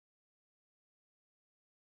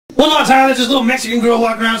One more time, there's this little Mexican girl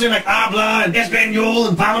walking around saying like habla and español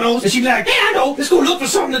and vámonos, and she'd be like, hey, I know, let's go look for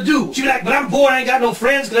something to do. She'd be like, but I'm bored, I ain't got no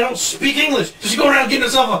friends because I don't speak English. So she go around getting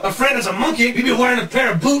herself a friend that's a monkey. He'd be wearing a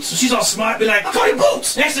pair of boots, so she's all smart, be like, I'll call you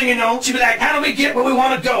Boots. Next thing you know, she'd be like, how do we get where we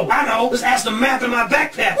want to go? I know, let's ask the map in my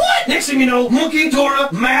backpack. What? Next thing you know, monkey,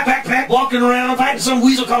 Dora, map, backpack, walking around, fighting some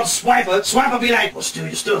weasel called Swiper. Swiper be like, well, steal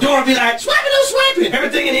your stuff. Dora be like, swiping, no swiping.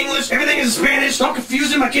 Everything in English, everything in Spanish. Don't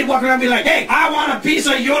confuse him. My kid walking around be like, hey, I want a piece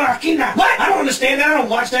of your quina. What? I don't understand that. I don't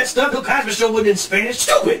watch that stuff. Bill Cosby show wasn't in Spanish.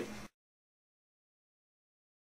 Stupid.